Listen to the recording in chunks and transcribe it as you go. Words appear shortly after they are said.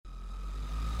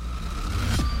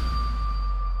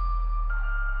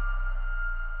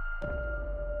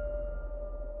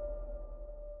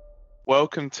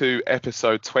Welcome to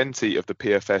episode 20 of the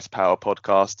PFS Power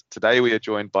podcast. Today we are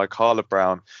joined by Carla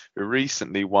Brown, who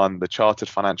recently won the Chartered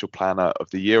Financial Planner of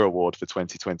the Year award for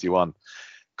 2021.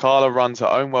 Carla runs her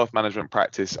own wealth management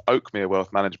practice, Oakmere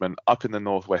Wealth Management, up in the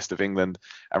northwest of England,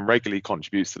 and regularly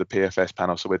contributes to the PFS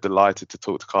panel. So we're delighted to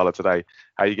talk to Carla today.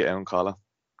 How are you getting on, Carla?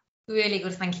 Really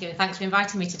good, thank you. And thanks for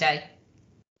inviting me today.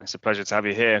 It's a pleasure to have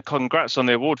you here. Congrats on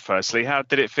the award, firstly. How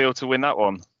did it feel to win that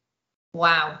one?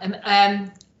 Wow.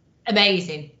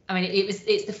 Amazing. I mean,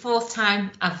 it's the fourth time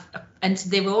I've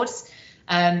entered the awards.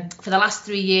 For the last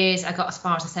 3 years, I got as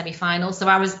far as the semi-final. So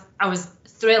I was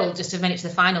thrilled just to have made it to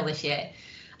the final this year.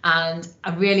 And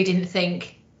I really didn't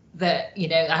think that,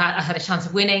 I had a chance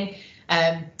of winning.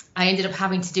 I ended up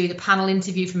having to do the panel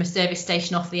interview from a service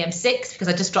station off the M6 because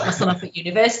I just dropped my son off at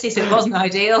university, so it wasn't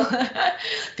ideal.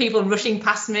 People rushing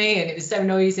past me and it was so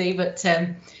noisy, but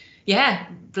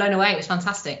blown away. It was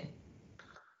fantastic.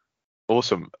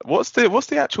 Awesome. What's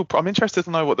the actual? I'm interested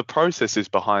to know what the process is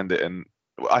behind it, and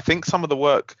I think some of the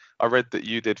work I read that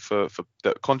you did for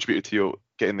that contributed to your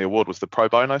getting the award was the pro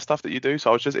bono stuff that you do. So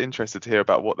I was just interested to hear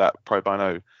about what that pro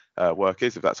bono work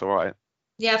is, if that's all right.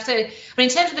 Yeah, absolutely. I mean,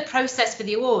 in terms of the process for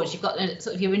the awards, you've got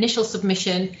sort of your initial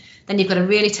submission, then you've got a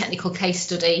really technical case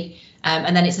study,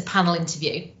 and then it's a panel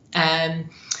interview.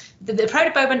 The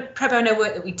pro bono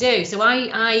work that we do. So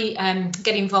I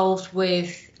get involved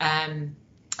with.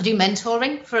 I do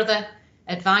mentoring for other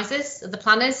advisors, the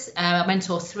planners. I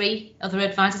mentor 3 other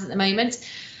advisors at the moment.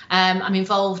 I'm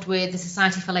involved with the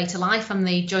Society for Later Life. I'm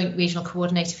the joint regional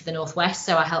coordinator for the Northwest,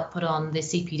 so I help put on the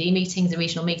CPD meetings, the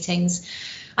regional meetings.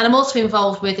 And I'm also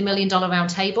involved with the $1 Million Round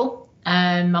Table.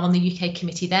 I'm on the UK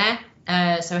committee there,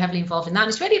 so heavily involved in that. And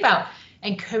it's really about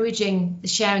encouraging the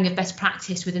sharing of best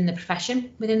practice within the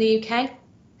profession within the UK.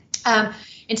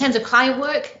 In terms of client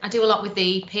work, I do a lot with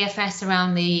the PFS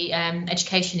around the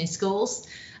education in schools.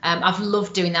 I've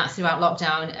loved doing that throughout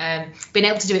lockdown. Being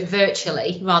able to do it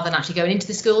virtually rather than actually going into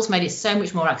the schools made it so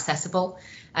much more accessible.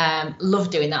 Love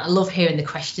doing that. I love hearing the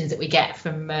questions that we get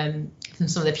from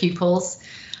some of the pupils.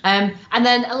 And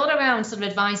then a lot around sort of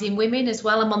advising women as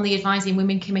well. I'm on the Advising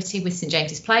Women Committee with St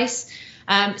James's Place.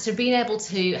 So being able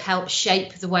to help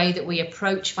shape the way that we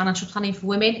approach financial planning for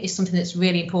women is something that's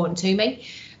really important to me.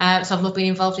 So I've loved being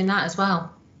involved in that as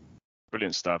well.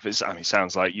 Brilliant stuff. It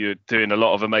sounds like you're doing a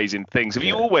lot of amazing things. Have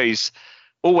you always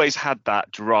had that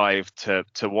drive to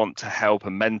want to help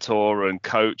and mentor and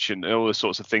coach and all the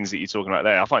sorts of things that you're talking about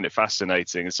there? I find it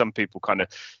fascinating. And some people kind of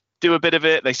do a bit of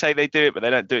it. They say they do it, but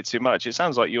they don't do it too much. It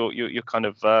sounds like you're kind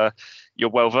of you're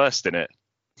well versed in it.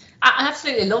 I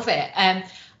absolutely love it.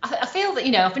 I feel that,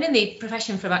 I've been in the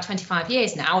profession for about 25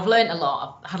 years now. I've learned a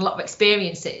lot. I've had a lot of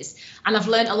experiences and I've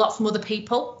learned a lot from other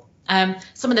people.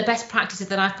 Some of the best practices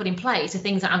that I've put in place are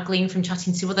things that I've gleaned from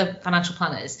chatting to other financial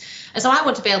planners. And so I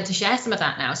want to be able to share some of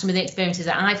that now, some of the experiences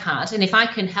that I've had. And if I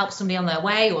can help somebody on their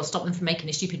way or stop them from making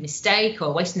a stupid mistake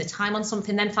or wasting their time on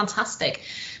something, then fantastic.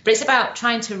 But it's about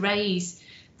trying to raise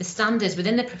the standards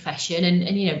within the profession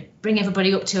and bring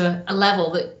everybody up to a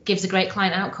level that gives a great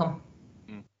client outcome.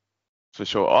 For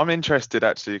sure. I'm interested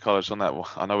actually, College, on that.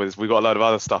 I know we've got a load of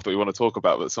other stuff that we want to talk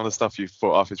about, but some of the stuff you've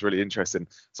brought up is really interesting.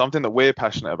 Something that we're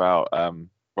passionate about,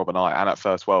 Rob and I, and at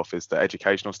First Wealth, is the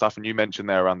educational stuff. And you mentioned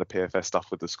there around the PFS stuff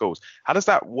with the schools. How does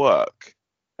that work?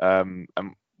 And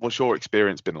what's your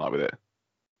experience been like with it?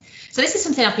 So this is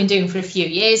something I've been doing for a few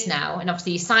years now, and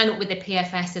obviously you sign up with the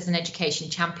PFS as an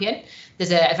education champion. There's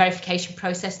a verification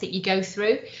process that you go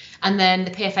through, and then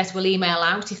the PFS will email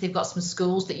out if they've got some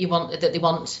schools that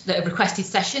that have requested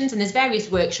sessions, and there's various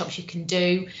workshops you can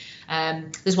do.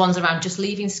 There's ones around just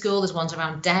leaving school, there's ones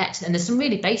around debt, and there's some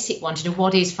really basic ones.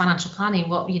 What is financial planning?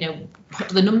 What do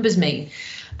the numbers mean?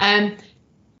 Then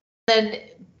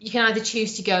you can either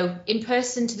choose to go in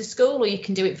person to the school or you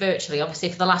can do it virtually. Obviously,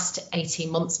 for the last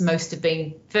 18 months, most have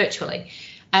been virtually.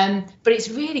 But it's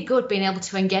really good being able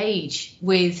to engage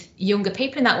with younger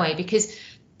people in that way because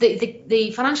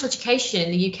the financial education in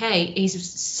the UK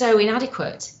is so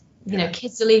inadequate.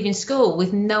 Kids are leaving school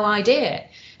with no idea. And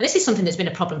this is something that's been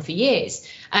a problem for years.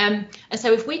 And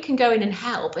so if we can go in and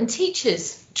help, and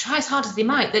teachers try as hard as they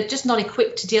might, they're just not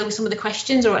equipped to deal with some of the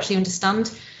questions or actually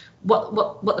understand what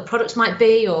the product might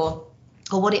be or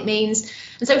what it means.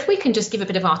 And so if we can just give a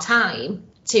bit of our time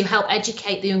to help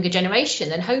educate the younger generation,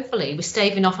 then hopefully we're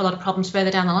staving off a lot of problems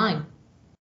further down the line.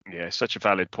 Yeah, such a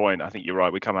valid point. I think you're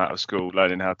right. We come out of school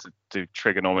learning how to do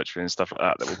trigonometry and stuff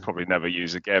like that we'll probably never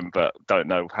use again, but don't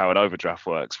know how an overdraft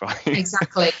works, right?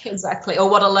 Exactly. Or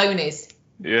what a loan is.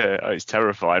 Yeah, it's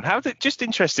terrifying. Just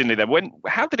interestingly then,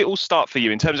 how did it all start for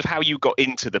you in terms of how you got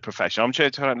into the profession? I'm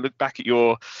trying to look back at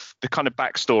the kind of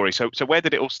backstory. So where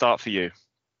did it all start for you?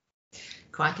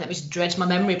 Crikey, let me just dredge my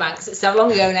memory banks. It's so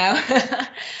long ago now.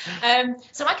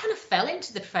 So I kind of fell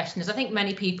into the profession, as I think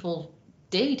many people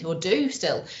did or do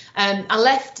still. I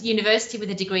left university with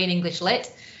a degree in English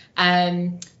Lit,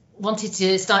 wanted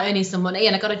to start earning some money,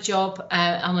 and I got a job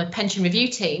on a pension review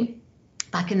team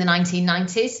back in the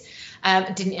 1990s.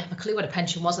 Didn't have a clue what a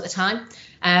pension was at the time.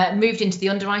 Moved into the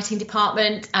underwriting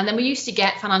department, and then we used to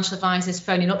get financial advisors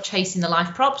phoning up chasing the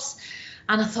life props.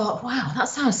 And I thought, wow, that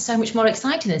sounds so much more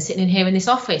exciting than sitting in here in this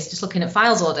office just looking at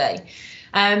files all day.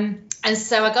 And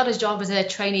so I got a job as a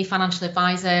trainee financial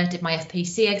advisor, did my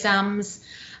FPC exams,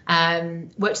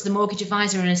 worked as a mortgage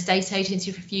advisor in an estate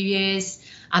agency for a few years.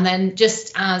 And then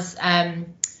just as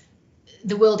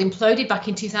the world imploded back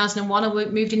in 2001, I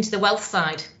moved into the wealth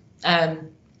side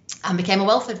and became a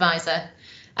wealth advisor.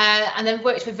 And then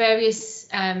worked for various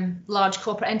large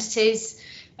corporate entities,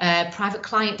 private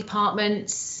client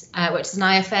departments, worked as an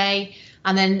IFA,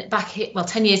 and then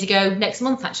 10 years ago, next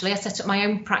month actually, I set up my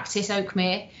own practice,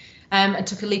 Oakmere, and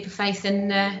took a leap of faith and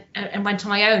went on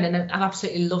my own, and I've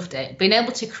absolutely loved it. Being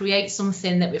able to create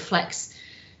something that reflects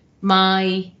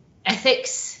my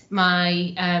ethics,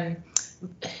 my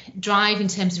drive in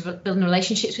terms of building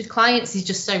relationships with clients is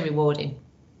just so rewarding.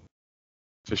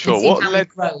 For sure. What led?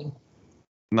 Grown.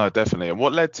 No, definitely. And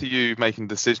what led to you making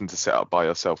the decision to set up by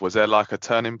yourself? Was there like a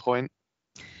turning point?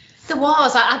 There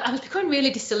was. I was becoming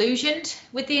really disillusioned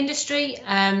with the industry.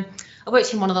 I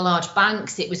worked in one of the large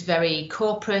banks. It was very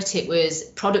corporate. It was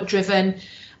product driven.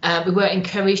 We weren't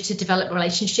encouraged to develop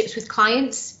relationships with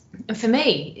clients. And for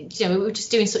me, we were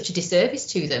just doing such a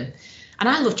disservice to them. And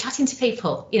I love chatting to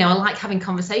people. I like having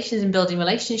conversations and building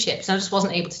relationships. And I just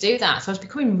wasn't able to do that. So I was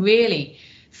becoming really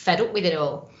fed up with it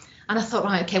all. And I thought,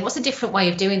 right, okay, what's a different way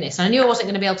of doing this? And I knew I wasn't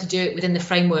going to be able to do it within the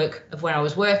framework of where I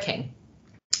was working.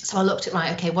 So I looked at,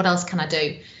 right, okay, what else can I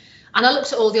do? And I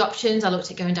looked at all the options. I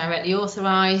looked at going directly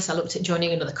authorised. I looked at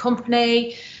joining another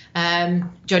company,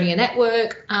 joining a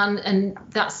network. And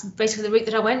that's basically the route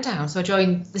that I went down. So I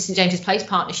joined the St James's Place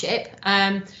Partnership.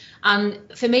 And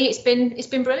for me, it's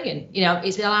been brilliant.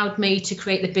 It's allowed me to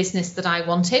create the business that I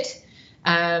wanted.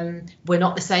 We're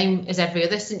not the same as every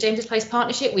other St James's Place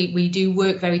partnership. We do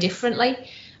work very differently,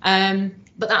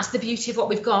 but that's the beauty of what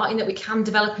we've got, in that we can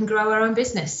develop and grow our own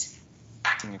business.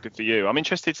 Good for you. I'm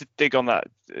interested to dig down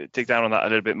on that a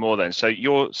little bit more then. So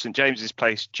your St James's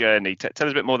Place journey, tell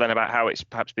us a bit more then about how it's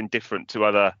perhaps been different to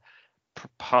other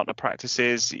partner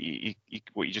practices,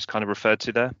 what you just kind of referred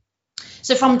to there.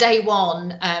 So from day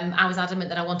one, I was adamant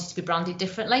that I wanted to be branded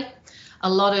differently. A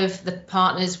lot of the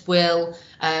partners will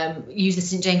use the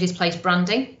St James's Place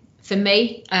branding. For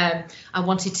me, I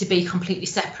wanted to be completely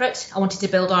separate. I wanted to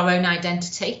build our own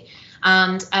identity,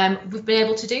 and we've been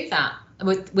able to do that.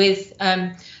 With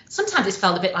sometimes it's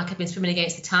felt a bit like I've been swimming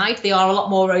against the tide. They are a lot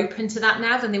more open to that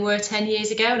now than they were 10 years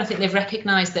ago, and I think they've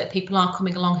recognised that people are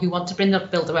coming along who want to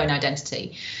build their own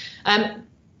identity.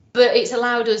 But it's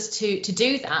allowed us to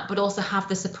do that, but also have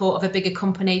the support of a bigger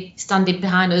company standing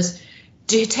behind us,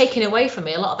 taking away from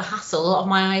me a lot of the hassle a lot of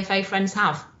my IFA friends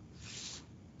have.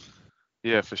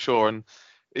 Yeah, for sure. And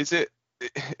is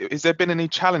there been any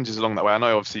challenges along that way? I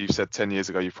know obviously you said 10 years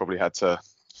ago you probably had to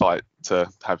fight to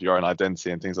have your own identity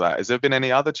and things like that. Has there been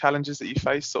any other challenges that you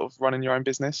faced sort of running your own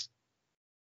business?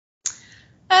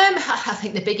 I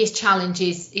think the biggest challenge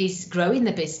is growing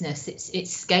the business.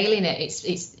 It's scaling it.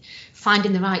 It's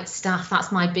finding the right staff.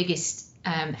 That's my biggest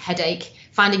headache.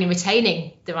 Finding and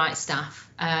retaining the right staff.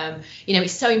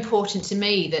 It's so important to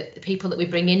me that the people that we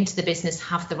bring into the business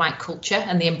have the right culture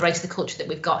and they embrace the culture that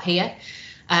we've got here.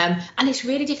 And it's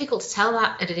really difficult to tell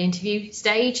that at an interview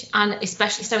stage, and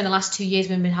especially so in the last 2 years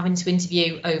when we've been having to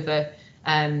interview over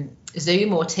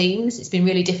Zoom or Teams. It's been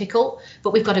really difficult,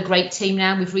 but we've got a great team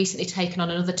now. We've recently taken on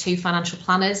another 2 financial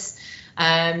planners.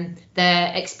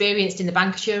 They're experienced in the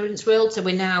bank assurance world, so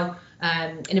we're now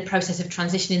in a process of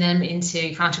transitioning them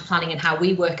into financial planning and how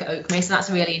we work at Oakmere. So that's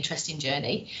a really interesting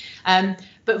journey.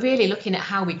 But really looking at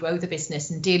how we grow the business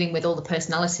and dealing with all the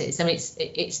personalities. I mean,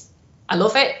 it's I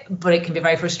love it, but it can be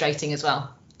very frustrating as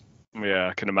well. Yeah,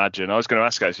 I can imagine. I was going to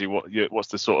ask actually, what's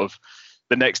the sort of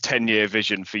the next 10-year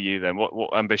vision for you then?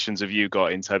 What ambitions have you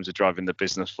got in terms of driving the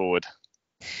business forward?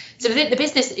 So the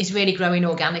business is really growing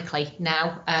organically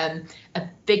now. A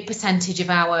big percentage of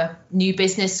our new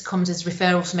business comes as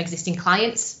referrals from existing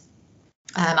clients.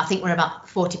 I think we're about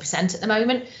 40% at the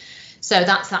moment. So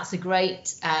that's a great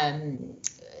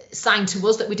sign to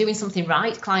us that we're doing something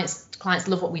right. Clients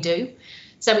love what we do.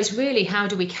 So it's really, how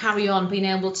do we carry on being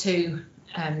able to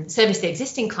service the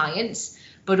existing clients,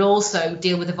 but also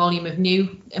deal with the volume of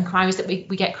new inquiries that we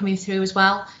get coming through as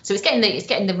well. So it's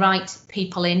getting the right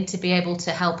people in to be able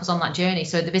to help us on that journey.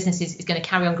 So the business is going to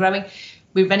carry on growing.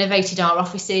 We renovated our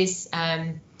offices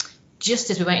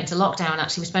just as we went into lockdown.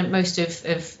 Actually, we spent most of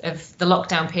the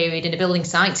lockdown period in a building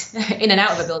site, in and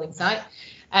out of a building site.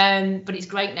 But it's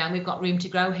great now. We've got room to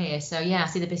grow here. So yeah, I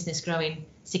see the business growing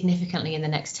significantly in the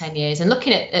next 10 years. And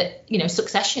looking at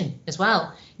succession as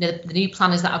well. The new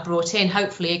planners that are brought in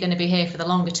hopefully are going to be here for the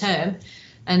longer term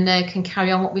and can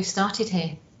carry on what we've started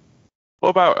here. What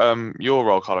about your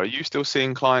role, Carla? Are you still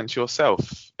seeing clients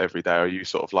yourself every day? Or are you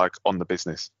sort of like on the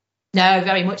business? No,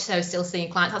 very much so. Still seeing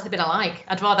clients. That's a bit I like.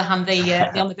 I'd rather hand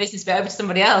the on the business bit over to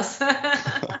somebody else.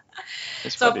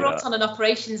 So I brought on an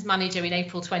operations manager in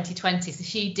April 2020. So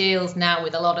she deals now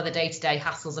with a lot of the day-to-day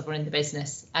hassles of running the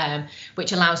business,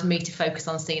 which allows me to focus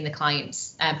on seeing the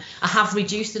clients. I have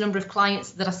reduced the number of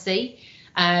clients that I see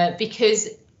because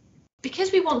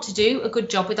we want to do a good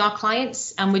job with our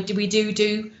clients, and we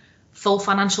do full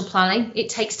financial planning. It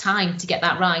takes time to get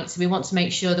that right. So we want to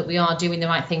make sure that we are doing the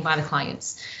right thing by the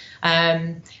clients.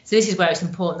 So this is where it's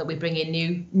important that we bring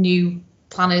in new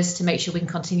planners to make sure we can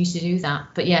continue to do that.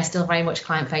 But yeah, still very much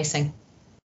client facing.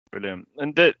 Brilliant.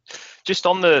 And just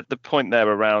on the point there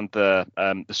around the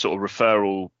sort of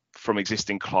referral from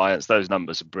existing clients, those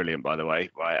numbers are brilliant, by the way,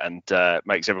 right? And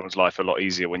makes everyone's life a lot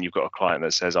easier when you've got a client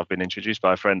that says, I've been introduced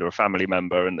by a friend or a family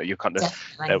member, and that you're kind of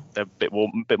they're a bit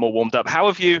more warmed up.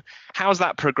 How's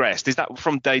that progressed? Is that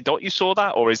from day dot you saw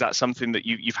that, or is that something that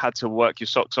you've had to work your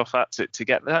socks off at to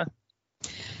get there?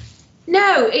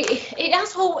 No, it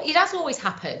has always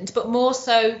happened, but more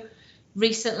so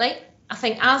recently. I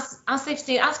think as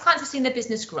clients have seen their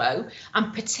business grow,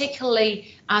 and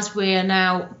particularly as we are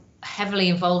now heavily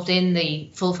involved in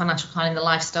the full financial planning, the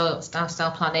lifestyle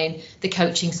planning, the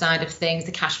coaching side of things,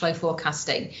 the cash flow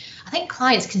forecasting, I think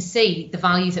clients can see the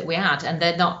value that we add, and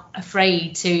they're not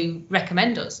afraid to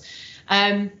recommend us.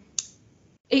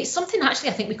 It's something actually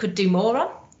I think we could do more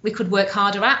on. We could work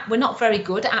harder at. We're not very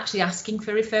good at actually asking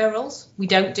for referrals. We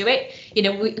don't do it.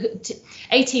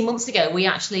 18 months ago, we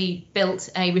actually built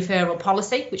a referral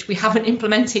policy, which we haven't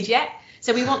implemented yet.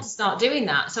 So we want to start doing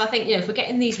that. So I think, if we're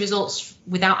getting these results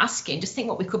without asking, just think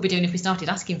what we could be doing if we started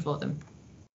asking for them.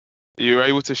 Are you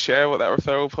able to share what that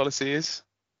referral policy is?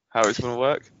 How it's going to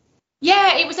work?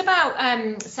 Yeah, it was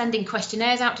about sending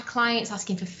questionnaires out to clients,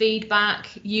 asking for feedback,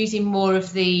 using more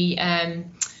of the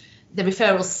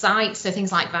referral site, so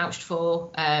things like Vouched For.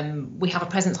 We have a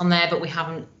presence on there, but we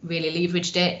haven't really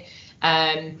leveraged it.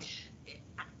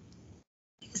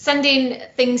 Sending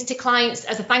things to clients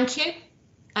as a thank you.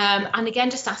 And again,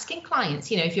 just asking clients,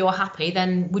 if you're happy,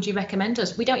 then would you recommend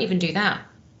us? We don't even do that.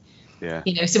 Yeah.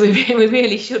 So we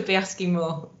really should be asking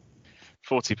more.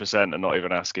 40% and not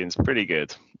even asking is pretty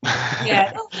good.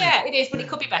 Yeah, it is, but it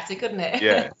could be better, couldn't it?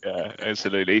 Yeah,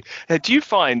 absolutely. Do you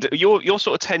find you're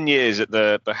sort of 10 years at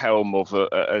the helm of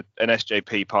an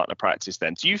SJP partner practice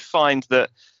then, do you find that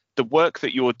the work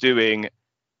that you're doing,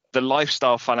 the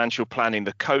lifestyle financial planning,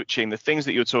 the coaching, the things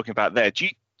that you're talking about there,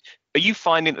 are you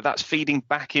finding that that's feeding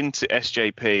back into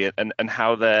SJP and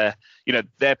how their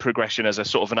progression as a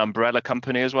sort of an umbrella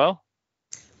company as well?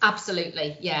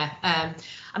 Absolutely, yeah.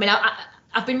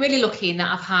 I've been really lucky in that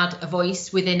I've had a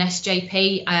voice within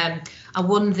SJP. I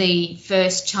won the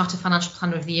first Chartered Financial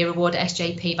Planner of the Year award at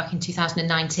SJP back in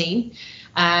 2019.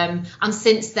 And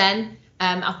since then,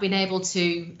 I've been able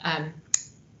to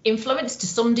influence to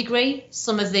some degree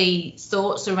some of the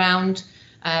thoughts around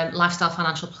lifestyle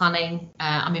financial planning.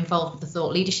 I'm involved with the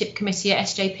Thought Leadership Committee at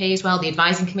SJP as well, the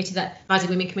Advising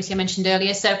Women Committee I mentioned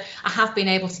earlier. So I have been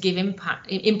able to give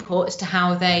input as to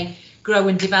how they grow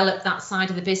and develop that side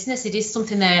of the business. It is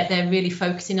something they're really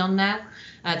focusing on now,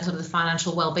 the sort of the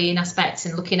financial well-being aspects,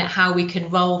 and looking at how we can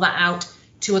roll that out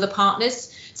to other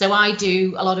partners. So I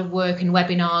do a lot of work in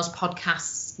webinars,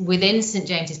 podcasts within St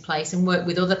James's Place, and work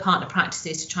with other partner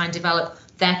practices to try and develop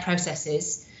their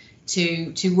processes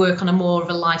to work on a more of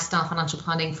a lifestyle financial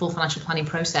planning, full financial planning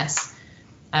process.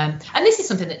 And this is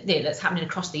something that's happening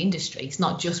across the industry. It's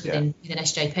not just within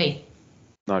SJP.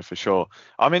 No, for sure.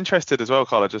 I'm interested as well,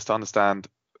 Carla, just to understand,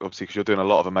 obviously, because you're doing a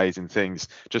lot of amazing things,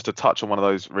 just to touch on one of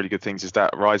those really good things is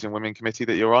that Rising Women Committee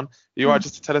that you're on. Are you all right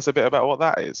just to tell us a bit about what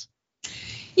that is?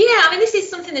 Yeah, this is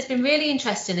something that's been really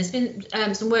interesting. There's been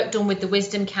some work done with the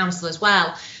Wisdom Council as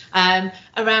well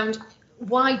around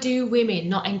why do women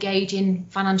not engage in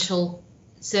financial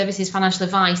services, financial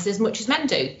advice as much as men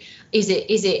do? Is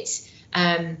it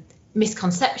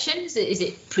misconceptions? Is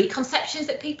it preconceptions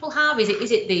that people have? Is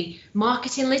it the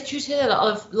marketing literature that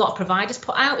a lot of providers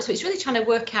put out? So it's really trying to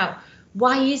work out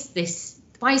why is this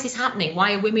happening?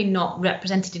 Why are women not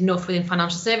represented enough within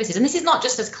financial services? And this is not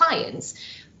just as clients,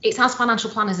 it's as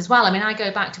financial planners as well. I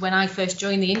go back to when I first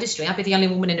joined the industry. I'd be the only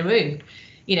woman in a room.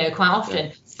 quite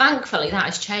often. Thankfully, that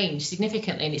has changed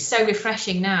significantly, and it's so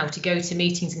refreshing now to go to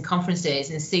meetings and conferences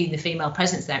and see the female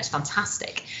presence there. It's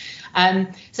fantastic.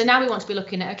 So now we want to be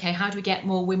looking at, okay, how do we get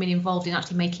more women involved in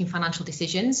actually making financial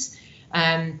decisions,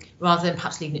 rather than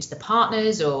perhaps leaving it to the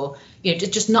partners, or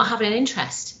just not having an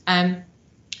interest.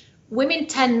 Women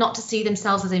tend not to see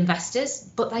themselves as investors,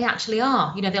 but they actually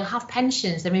are. They'll have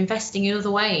pensions, they're investing in other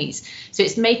ways. So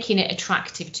it's making it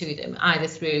attractive to them, either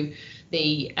through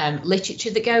the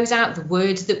literature that goes out, the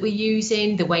words that we're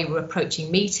using, the way we're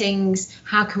approaching meetings.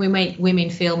 How can we make women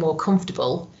feel more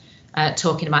comfortable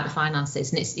talking about the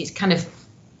finances? And it's kind of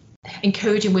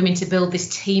encouraging women to build this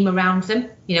team around them,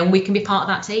 and we can be part of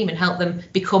that team and help them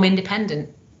become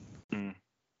independent.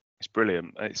 It's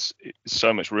brilliant. It's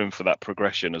so much room for that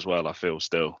progression as well, I feel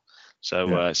still.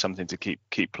 So something to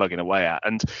keep plugging away at.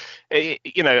 And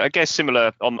I guess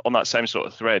similar on that same sort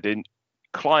of thread, in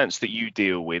clients that you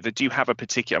deal with, do you have a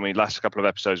particular, last couple of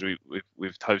episodes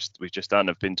we've just done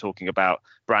have been talking about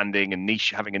branding and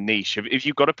niche, having a niche. Have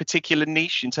you got a particular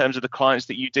niche in terms of the clients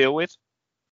that you deal with?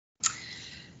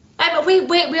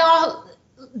 We are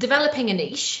developing a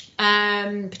niche,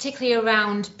 particularly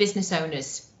around business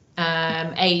owners.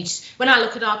 Age. When I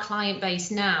look at our client base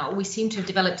now, we seem to have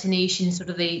developed a niche in sort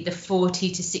of the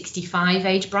 40 to 65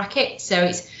 age bracket. So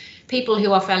it's people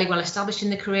who are fairly well established in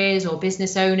their careers, or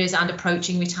business owners and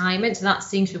approaching retirement. So that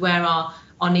seems to be where our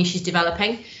niche is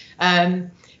developing.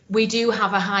 We do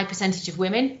have a high percentage of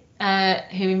women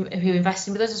who invest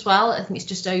in with us as well. I think it's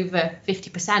just over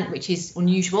 50%, which is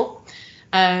unusual.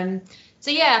 So I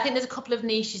think there's a couple of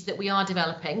niches that we are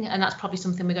developing, and that's probably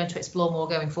something we're going to explore more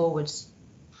going forwards.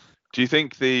 Do you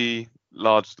think the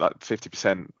large, like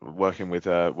 50% working with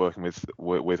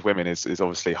women is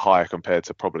obviously higher compared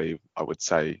to probably, I would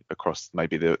say, across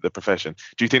maybe the profession?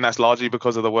 Do you think that's largely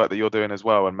because of the work that you're doing as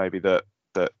well, and maybe the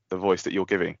voice that you're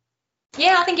giving?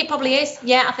 Yeah, I think it probably is.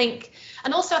 Yeah, I think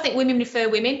women refer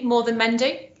women more than men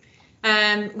do.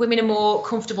 Women are more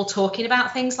comfortable talking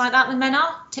about things like that than men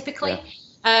are typically,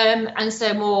 and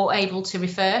so more able to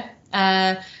refer.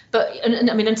 But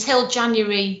until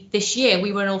January this year,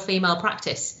 we were an all-female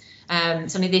practice.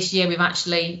 So only this year we've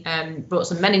actually brought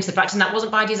some men into the practice, and that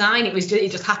wasn't by design. It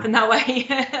just happened that way.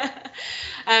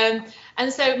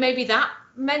 And so maybe that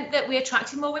meant that we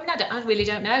attracted more women. I really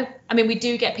don't know. We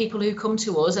do get people who come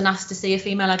to us and ask to see a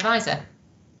female advisor.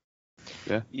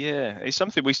 Yeah, it's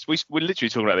something we're literally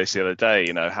talking about this the other day.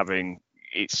 I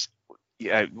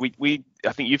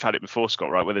think you've had it before, Scott,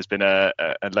 right? Where there's been a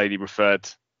lady referred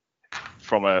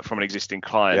from an existing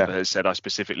client that has said, I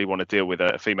specifically want to deal with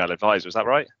a female advisor. Is that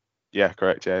right? Yeah,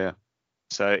 correct. Yeah.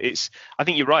 So I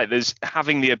think you're right. There's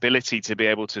having the ability to be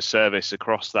able to service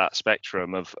across that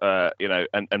spectrum of,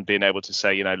 and being able to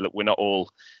say, look, we're not all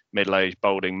middle-aged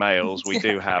balding males. We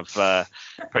do have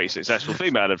pretty successful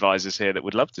female advisors here that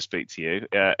would love to speak to you.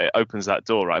 It opens that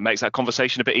door, right? It makes that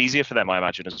conversation a bit easier for them, I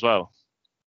imagine, as well.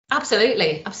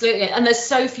 Absolutely. And there's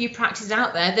so few practices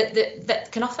out there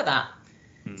that can offer that.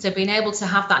 So being able to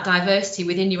have that diversity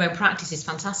within your own practice is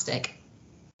fantastic.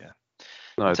 Yeah.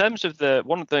 In terms of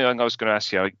one thing I was going to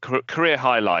ask you, career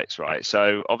highlights, right?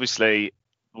 So obviously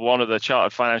one of the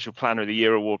Chartered Financial Planner of the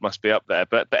Year award must be up there,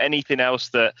 but anything else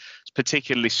that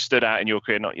particularly stood out in your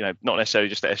career, not necessarily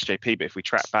just at SJP, but if we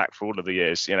track back for all of the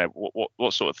years,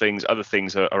 what sort of things, other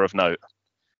things are of note?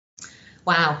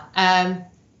 Wow.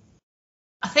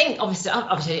 I think obviously,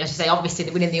 as you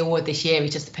say, winning the award this year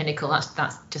is just the pinnacle.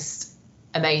 That's just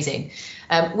amazing.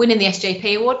 Winning the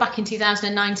SJP award back in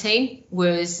 2019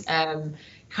 was kind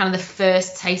of the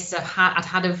first taste I'd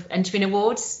had of entering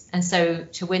awards, and so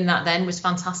to win that then was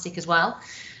fantastic as well.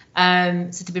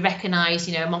 So to be recognised,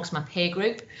 amongst my peer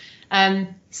group,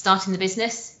 starting the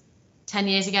business 10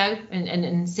 years ago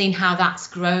and seeing how that's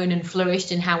grown and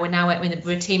flourished, and how we're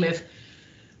a team of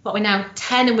we're now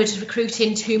 10, and we're just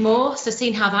recruiting 2 more. So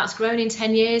seeing how that's grown in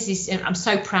 10 years I'm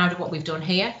so proud of what we've done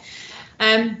here.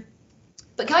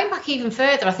 But going back even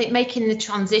further, I think making the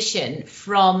transition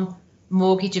from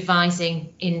mortgage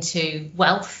advising into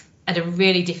wealth at a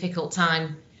really difficult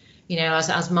time,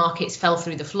 as markets fell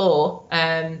through the floor,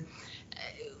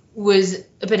 was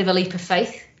a bit of a leap of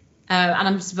faith.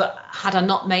 But had I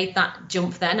not made that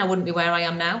jump then, I wouldn't be where I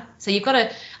am now. So you've got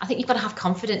to have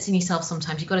confidence in yourself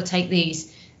sometimes. You've got to take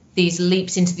these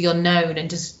leaps into the unknown and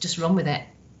just run with it.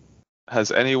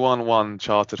 Has anyone won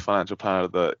Chartered Financial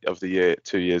Planner of the Year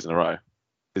 2 years in a row?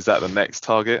 Is that the next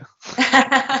target?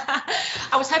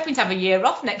 I was hoping to have a year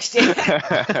off next year.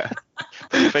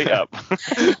 Feet up.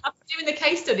 I've been doing the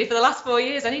case study for the last 4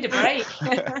 years. I need a break.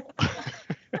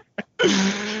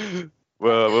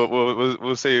 Well,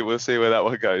 we'll see where that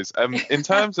one goes. In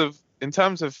terms of in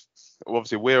terms of,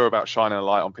 obviously we're about shining a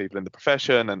light on people in the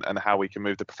profession and how we can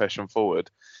move the profession forward,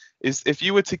 is if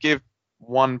you were to give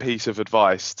one piece of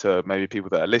advice to maybe people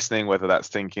that are listening, whether that's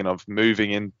thinking of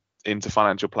moving into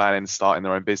financial planning, starting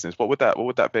their own business, what would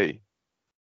that be?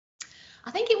 I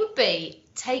think it would be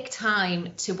take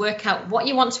time to work out what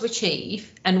you want to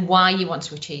achieve and why you want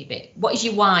to achieve it. What is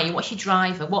your why? What's your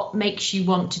driver? What makes you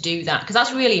want to do that? Because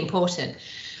that's really important.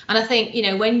 And I think,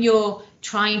 when you're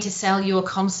trying to sell your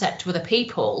concept to other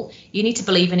people, you need to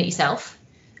believe in it yourself.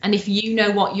 And if you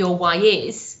know what your why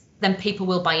is, then people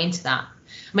will buy into that.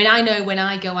 I mean, I know when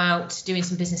I go out doing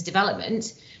some business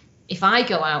development, if I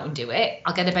go out and do it,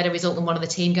 I'll get a better result than one of the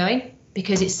team going,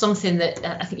 because it's something that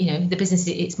I think, the business,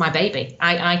 it's my baby.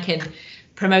 I can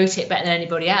promote it better than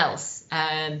anybody else.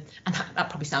 And that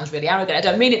probably sounds really arrogant. I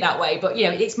don't mean it that way, but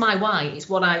it's my why. It's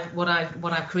what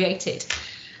I've created.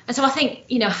 And so I think,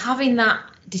 having that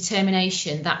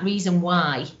determination, that reason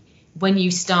why, when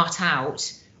you start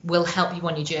out, will help you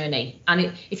on your journey.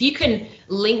 And if you can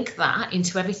link that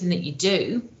into everything that you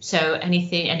do, so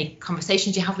any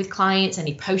conversations you have with clients,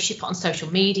 any posts you put on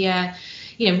social media,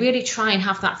 really try and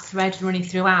have that thread running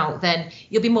throughout, then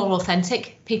you'll be more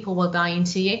authentic. People will buy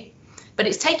into you. But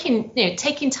it's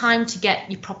taking time to get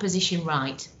your proposition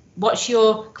right. What's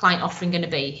your client offering going to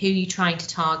be? Who are you trying to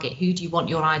target? Who do you want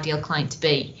your ideal client to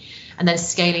be? And then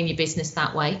scaling your business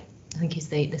that way, I think, is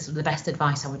the sort of the best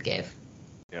advice I would give.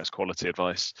 Yeah, it's quality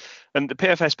advice. And the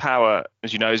PFS Power,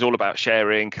 as you know, is all about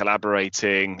sharing,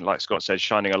 collaborating, like Scott said,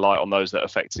 shining a light on those that are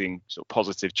affecting sort of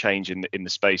positive change in the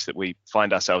space that we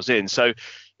find ourselves in. So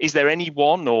is there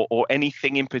anyone or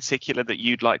anything in particular that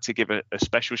you'd like to give a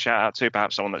special shout out to?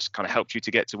 Perhaps someone that's kind of helped you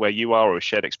to get to where you are, or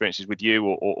shared experiences with you,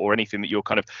 or anything that you're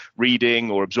kind of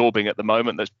reading or absorbing at the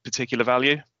moment that's particular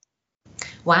value?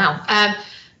 Wow.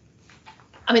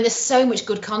 I mean, there's so much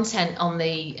good content on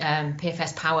the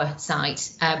PFS Power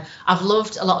site. I've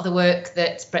loved a lot of the work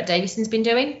that Brett Davison's been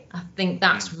doing. I think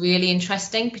that's really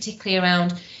interesting, particularly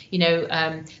around,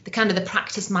 the kind of the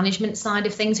practice management side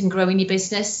of things and growing your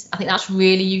business. I think that's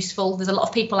really useful. There's a lot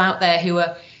of people out there who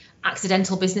are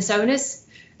accidental business owners,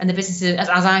 and the businesses, as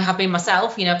I have been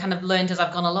myself, kind of learned as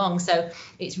I've gone along. So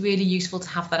it's really useful to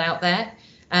have that out there.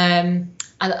 And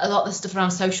a lot of the stuff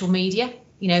around social media,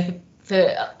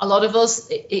 for a lot of us,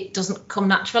 it doesn't come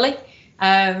naturally.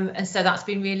 And so that's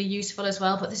been really useful as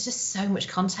well. But there's just so much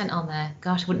content on there.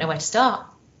 Gosh, I wouldn't know where to start.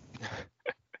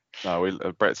 No,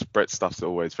 Brett's stuff's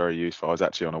always very useful. I was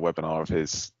actually on a webinar of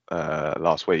his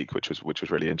last week, which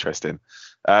was really interesting.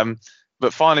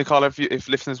 But finally, Carla, if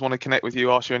listeners want to connect with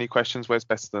you, ask you any questions, where's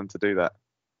best for them to do that?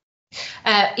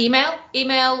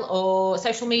 Email or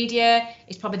social media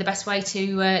is probably the best way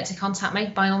to contact me.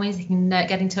 By all means, you can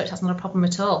get in touch. That's not a problem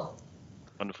at all.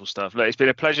 Wonderful stuff. Look, it's been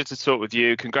a pleasure to talk with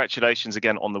you. Congratulations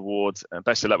again on the award.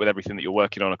 Best of luck with everything that you're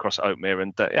working on across Oakmere.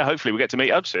 And hopefully we get to meet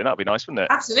up soon. That'd be nice, wouldn't it?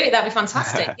 Absolutely. That'd be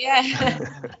fantastic. Yeah.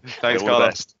 Thanks,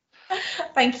 Carla.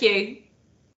 Thank you.